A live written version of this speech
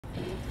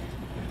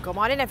Good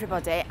morning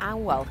everybody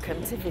and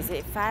welcome to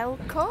Visit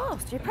Fylde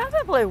Coast. You're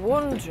probably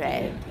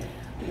wondering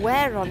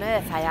where on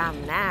earth I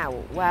am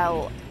now.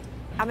 Well,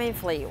 I'm in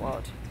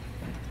Fleetwood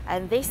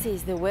and this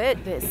is the work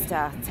that's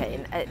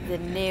starting at the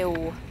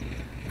new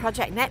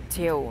Project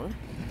Neptune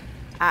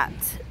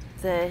at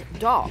the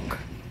dock.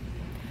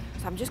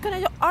 So I'm just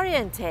going to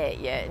orientate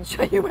you and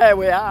show you where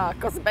we are,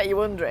 because I bet you're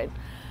wondering.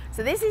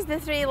 So this is the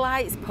Three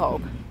Lights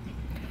pub,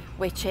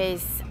 which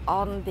is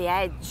on the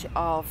edge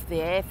of the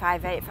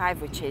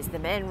A585, which is the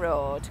main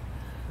road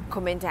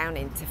coming down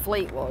into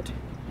Fleetwood.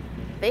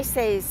 This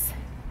is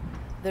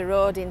the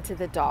road into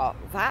the dock.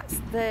 That's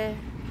the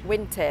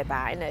wind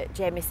turbine at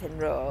Jamieson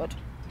Road,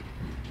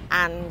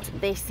 and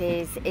this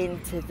is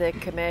into the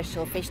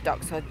commercial fish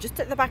dock. So just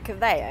at the back of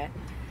there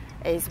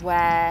is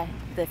where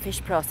the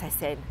fish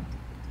processing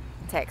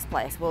takes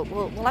place.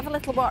 We'll have a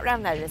little walk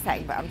around there in a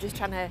second, but I'm just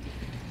trying to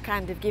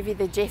kind of give you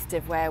the gist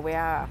of where we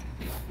are.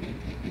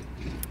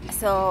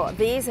 So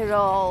these are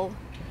all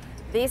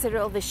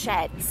the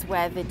sheds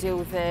where they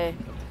do the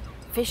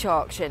fish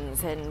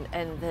auctions and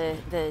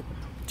the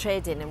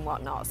trading and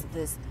whatnot. So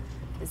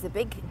there's a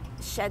big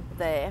shed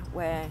there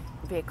where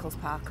vehicles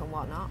park and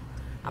whatnot.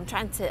 I'm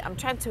trying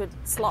to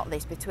slot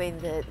this between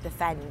the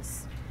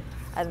fence,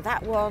 and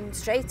that one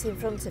straight in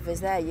front of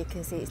us there, you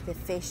can see it's the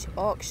fish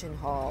auction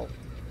hall.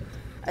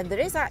 And there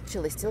is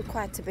actually still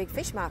quite a big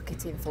fish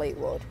market in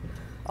Fleetwood,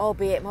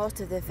 albeit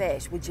most of the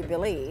fish, would you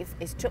believe,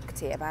 is trucked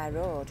here by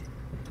road,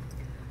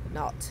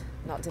 not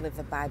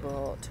delivered by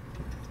boat.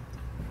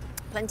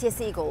 Plenty of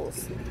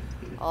seagulls,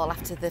 all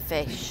after the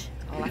fish,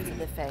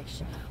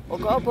 We'll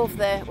go above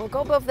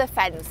the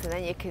fence and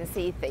then you can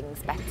see things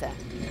better.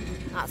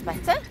 That's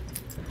better.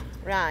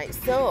 Right,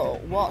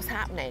 so what's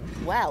happening?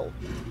 Well,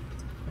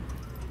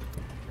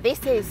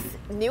 this is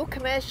new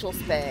commercial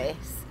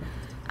space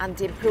and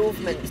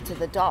improvements to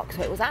the dock.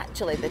 So it was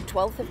actually the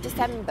 12th of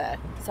December,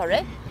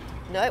 sorry,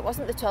 no, it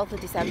wasn't the 12th of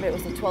December, it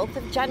was the 12th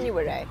of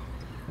January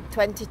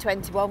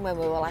 2021 when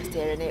we were last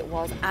here, and it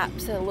was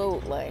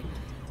absolutely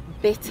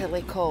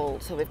bitterly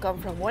cold. So we've gone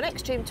from one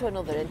extreme to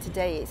another, and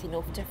today it's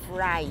enough to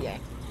fry you.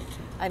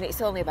 And it's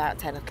only about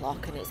 10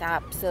 o'clock and it's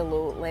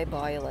absolutely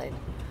boiling.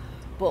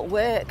 But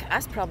work,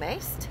 as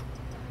promised,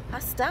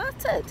 has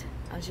started,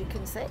 as you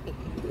can see.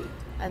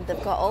 And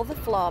they've got all the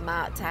floor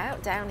marked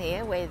out down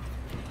here with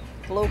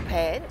blue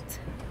paint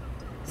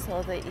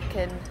so that you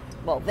can,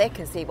 well, they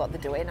can see what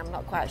they're doing. I'm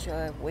not quite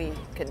sure we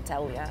can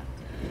tell yet.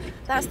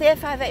 That's the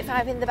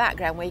A585 in the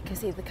background where you can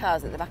see the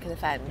cars at the back of the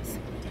fence.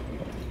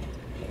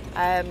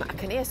 I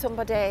can hear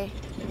somebody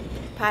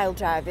pile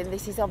driving.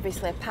 This is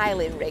obviously a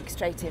piling rig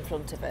straight in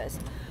front of us.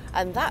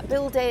 And that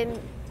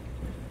building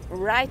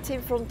right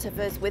in front of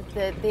us with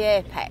the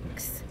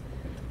apex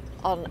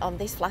on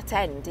this flat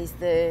end is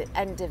the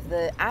end of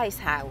the ice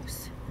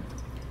house.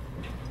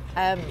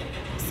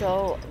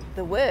 So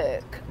the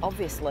work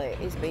obviously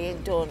is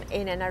being done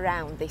in and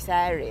around this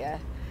area,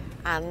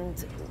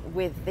 and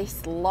with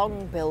this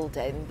long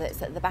building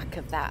that's at the back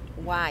of that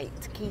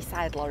white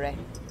quayside lorry.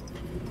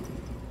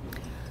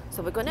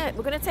 So we're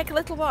gonna take a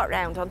little walk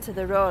round onto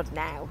the road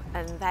now,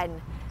 and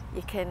then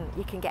you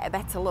can get a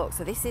better look.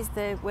 So this is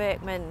the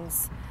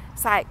workman's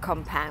site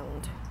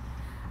compound.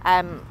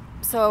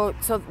 So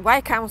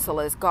Wyre Council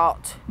has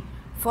got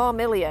 4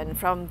 million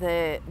from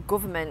the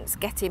government's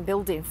Getting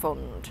Building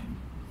Fund,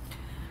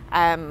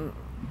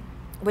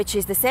 which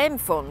is the same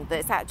fund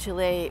that's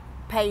actually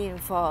paying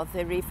for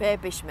the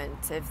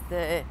refurbishment of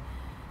the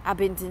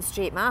Abingdon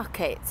Street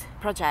Market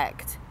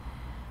project,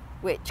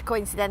 which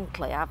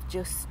coincidentally I've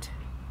just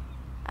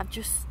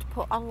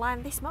put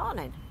online this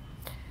morning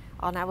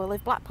on our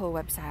Live Blackpool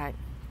website.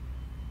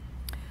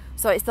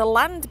 So it's the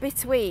land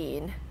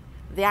between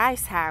the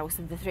ice house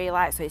and the Three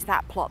Lights, so it's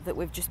that plot that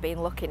we've just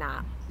been looking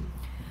at.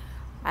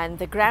 And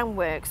the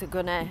groundworks are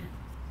gonna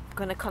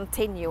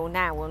continue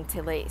now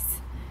until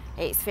it's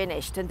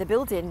finished, and they're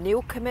building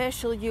new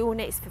commercial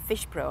units for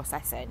fish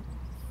processing,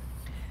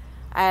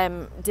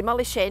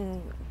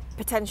 demolishing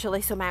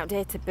potentially some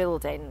outdated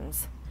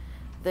buildings.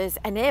 There's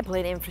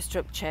enabling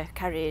infrastructure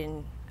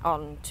carrying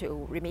on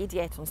to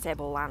remediate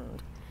unstable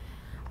land,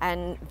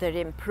 and they're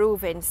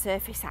improving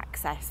surface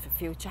access for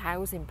future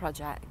housing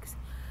projects.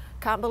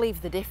 Can't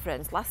believe the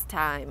difference. Last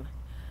time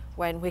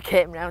when we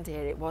came round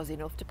here it was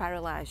enough to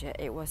paralyse you,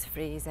 it was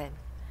freezing,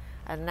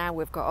 and now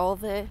we've got all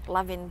the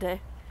lavender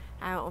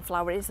out and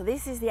flowering. So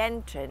this is the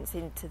entrance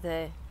into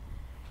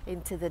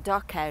the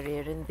dock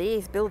area, and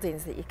these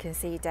buildings that you can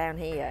see down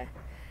here,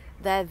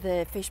 they're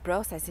the fish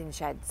processing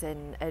sheds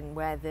and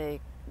where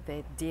they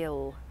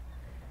deal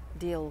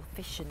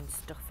fish and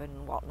stuff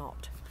and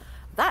whatnot.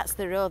 That's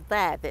the road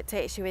there that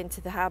takes you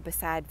into the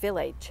harbourside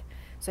village.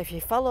 So if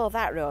you follow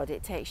that road,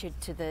 it takes you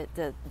to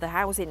the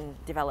housing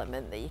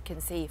development that you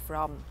can see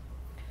from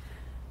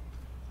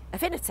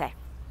Affinity.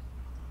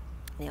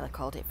 Nearly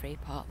called it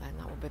Freeport then,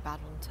 that would be bad,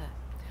 wouldn't it?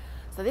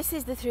 So this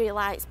is the Three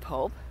Lights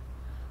pub,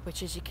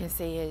 which as you can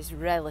see is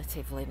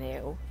relatively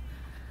new.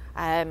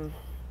 And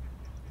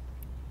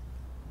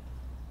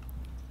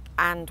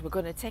we're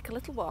going to take a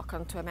little walk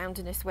onto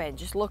Amounderness Way and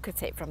just look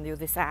at it from the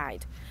other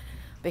side.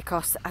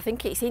 because I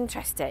think it's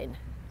interesting,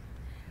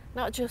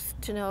 not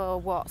just to know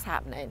what's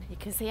happening. You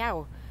can see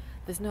how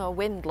there's no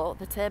wind, look,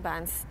 the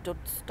turbine's stood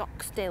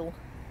stock still.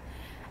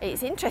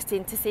 It's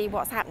interesting to see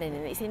what's happening,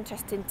 and it's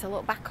interesting to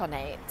look back on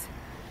it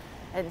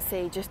and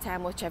see just how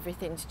much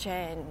everything's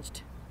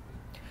changed.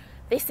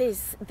 This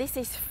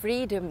is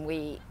Freedom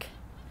Week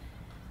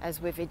as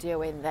we're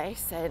videoing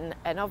this, and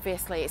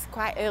obviously it's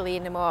quite early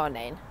in the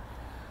morning,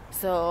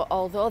 so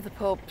although the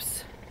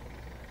pub's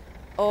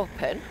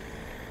open,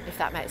 if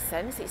that makes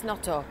sense, it's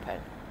not open,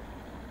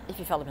 if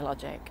you follow my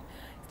logic.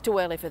 It's too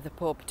early for the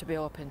pub to be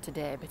open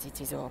today, but it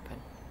is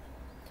open.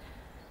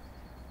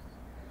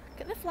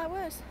 Look at the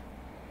flowers.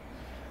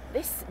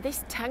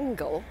 This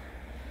tangle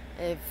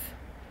of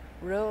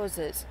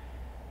roses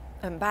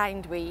and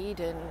bindweed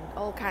and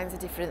all kinds of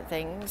different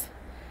things.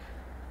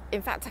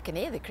 In fact, I can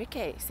hear the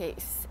crickets.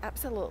 It's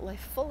absolutely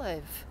full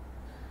of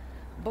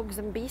bugs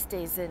and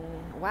beasties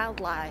and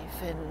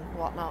wildlife and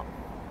whatnot.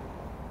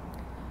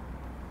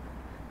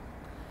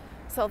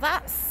 So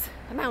that's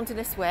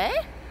Amounderness Way,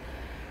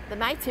 the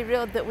mighty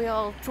road that we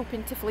all troop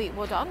into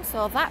Fleetwood on.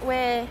 So that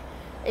way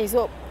is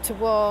up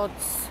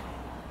towards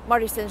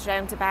Morrison's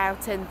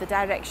roundabout and the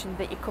direction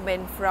that you come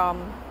in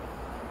from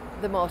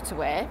the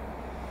motorway.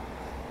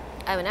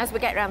 And as we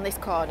get around this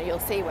corner, you'll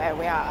see where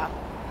we are,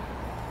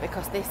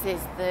 because this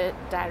is the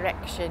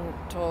direction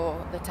to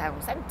the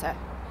town centre.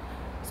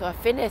 So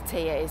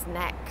Affinity is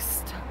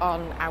next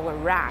on our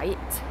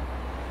right,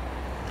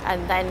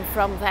 and then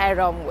from there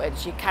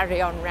onwards you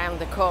carry on round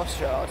the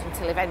coast road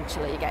until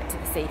eventually you get to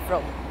the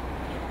seafront.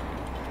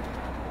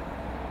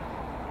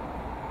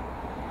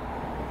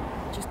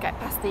 Just get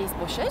past these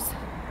bushes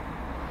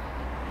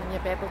and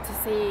you'll be able to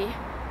see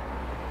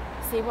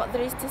what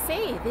there is to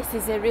see. This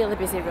is a really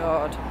busy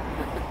road.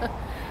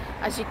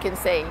 As you can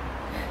see,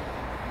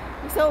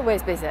 it's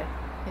always busy.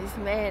 It's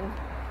main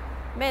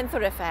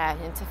thoroughfare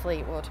into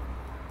Fleetwood.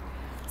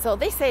 So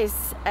this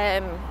is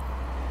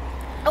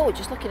oh,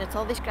 just looking at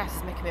all this grass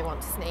is making me want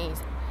to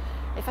sneeze.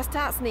 If I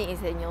start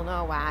sneezing, you'll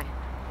know why.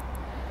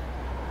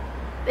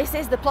 This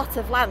is the plot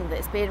of land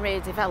that's being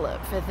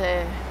redeveloped for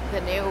the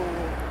new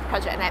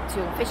Project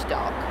Neptune fish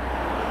dock.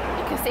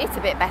 You can see it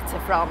a bit better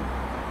from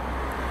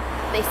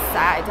this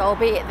side,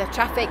 albeit the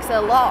traffic's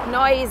a lot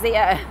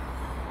noisier.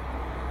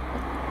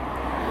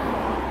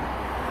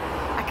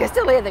 I can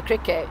still hear the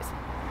crickets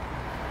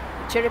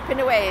chirruping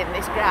away in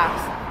this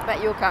grass.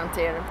 Bet you can't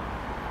hear them.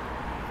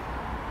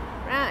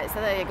 Right,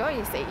 so there you go.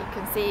 You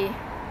can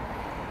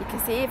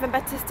see even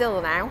better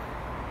still now.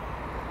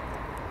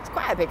 It's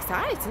quite a big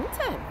site, isn't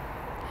it?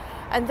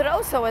 And they're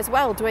also as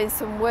well doing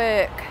some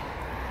work.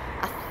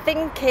 I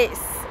think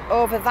it's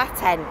over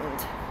that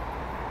end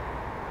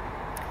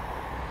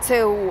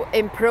to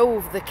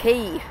improve the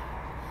quay.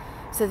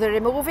 So they're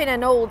removing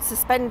an old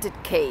suspended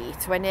quay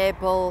to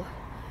enable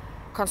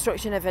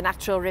construction of a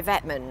natural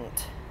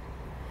revetment,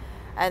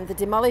 and they're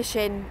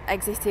demolishing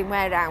existing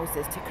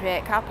warehouses to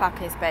create car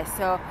parking space.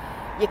 So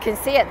you can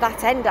see at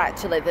that end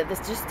actually that they're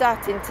just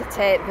starting to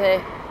take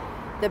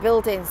the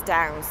buildings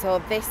down. So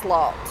this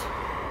lot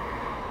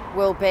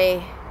will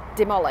be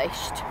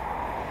demolished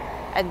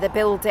and they're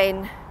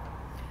building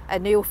a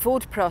new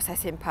food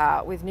processing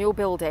park with new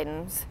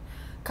buildings,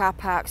 car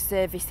parks,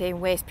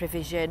 servicing, waste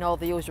provision, all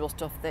the usual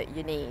stuff that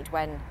you need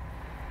when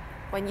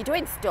you're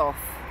doing stuff.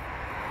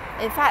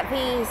 In fact,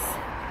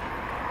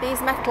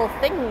 these metal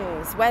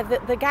things where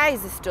the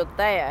guys are stood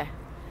there,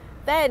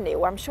 they're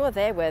new. I'm sure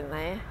they weren't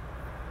there.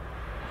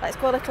 Let's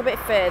go a little bit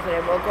further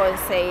and we'll go and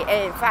see.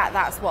 In fact,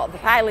 that's what the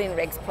piling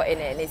rig's putting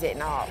in, is it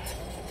not?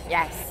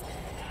 Yes.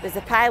 There's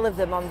a pile of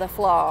them on the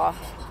floor,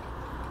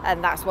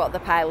 and that's what the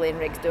piling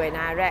rig's doing,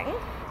 I reckon.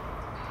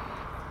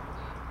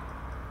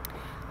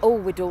 Oh,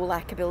 we do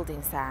like a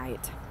building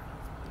site.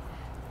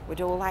 We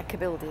do like a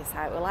building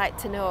site. We like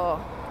to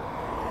know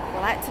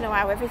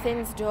how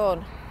everything's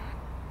done.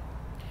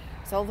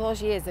 It's all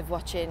those years of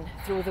watching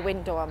Through the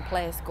Window on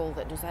Play School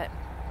that does it.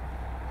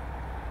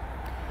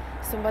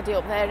 Somebody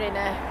up there in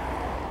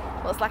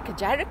a, looks like a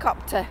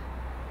gyrocopter.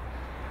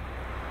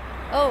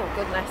 Oh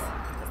goodness,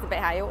 that's a bit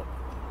high up.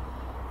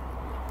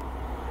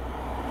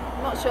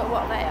 I'm not sure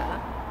what they are.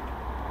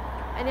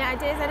 Any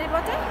ideas,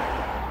 anybody?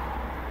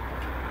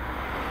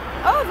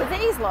 Oh, they're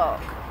these,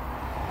 look.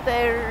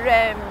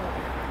 They're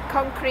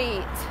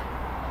concrete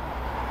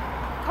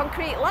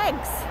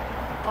legs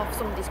of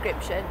some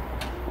description.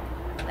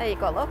 There you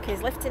go, look,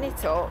 he's lifting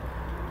it up.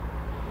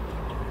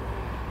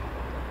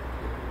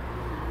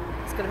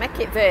 It's going to make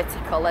it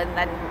vertical and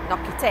then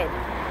knock it in.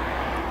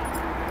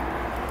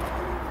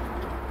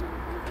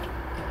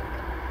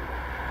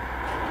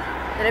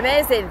 They're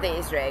amazing,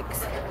 these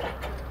rigs.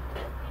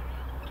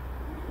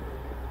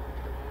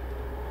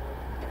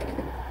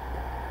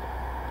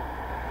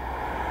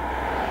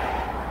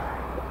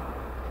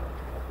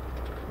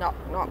 Knock,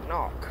 knock,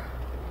 knock.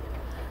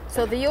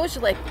 So they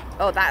usually,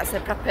 oh, that's a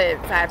proper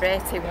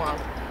vibrating one.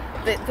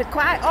 They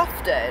quite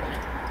often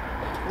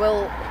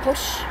will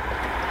push,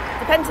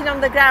 depending on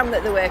the ground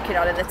that they're working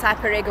on and the type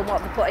of rig and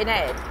what they're putting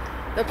in,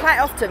 they'll quite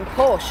often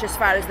push as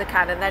far as they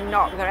can and then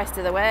knock the rest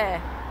of the way.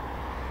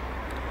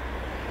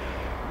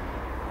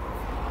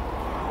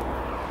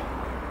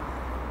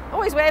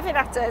 always waving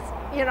at us.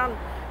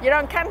 You're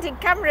on candid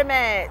camera,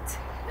 mate.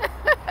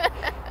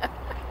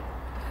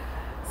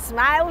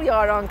 Smile,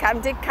 you're on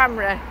candid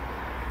camera.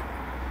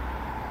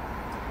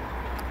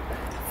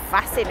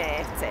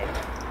 Fascinating.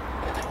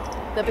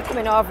 They'll be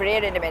coming over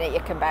here in a minute,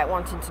 you can bet,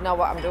 wanting to know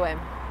what I'm doing.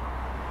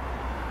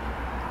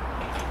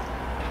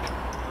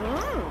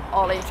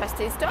 All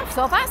interesting stuff.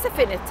 So that's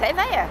Affinity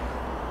there.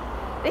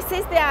 This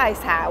is the ice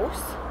house.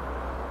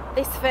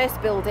 This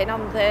first building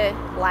on the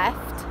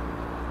left.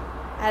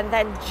 And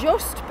then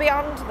just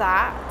beyond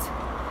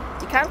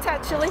that, you can't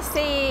actually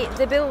see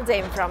the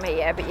building from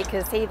here, but you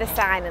can see the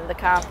sign and the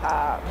car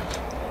park.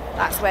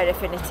 That's where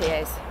Affinity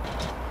is.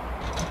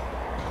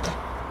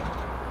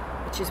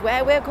 Which is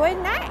where we're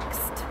going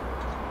next.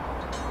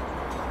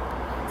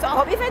 So I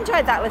hope you've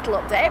enjoyed that little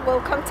update.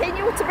 We'll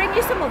continue to bring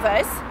you some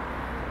others.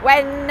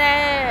 When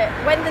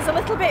there's a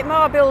little bit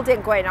more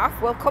building going off,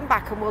 we'll come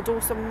back and we'll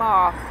do some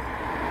more.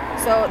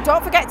 So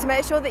don't forget to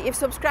make sure that you've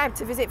subscribed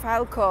to Visit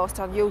Fylde Coast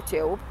on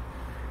YouTube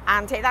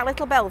and hit that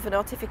little bell for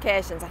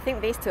notifications. I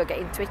think these two are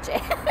getting twitchy.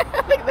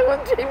 I think they're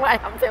wondering why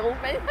I'm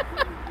filming.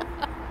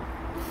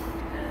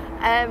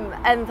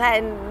 And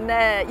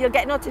then you'll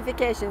get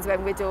notifications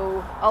when we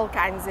do all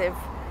kinds of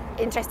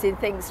interesting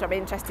things from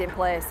interesting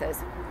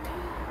places.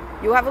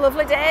 You have a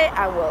lovely day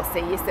and we'll see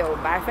you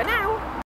soon. Bye for now.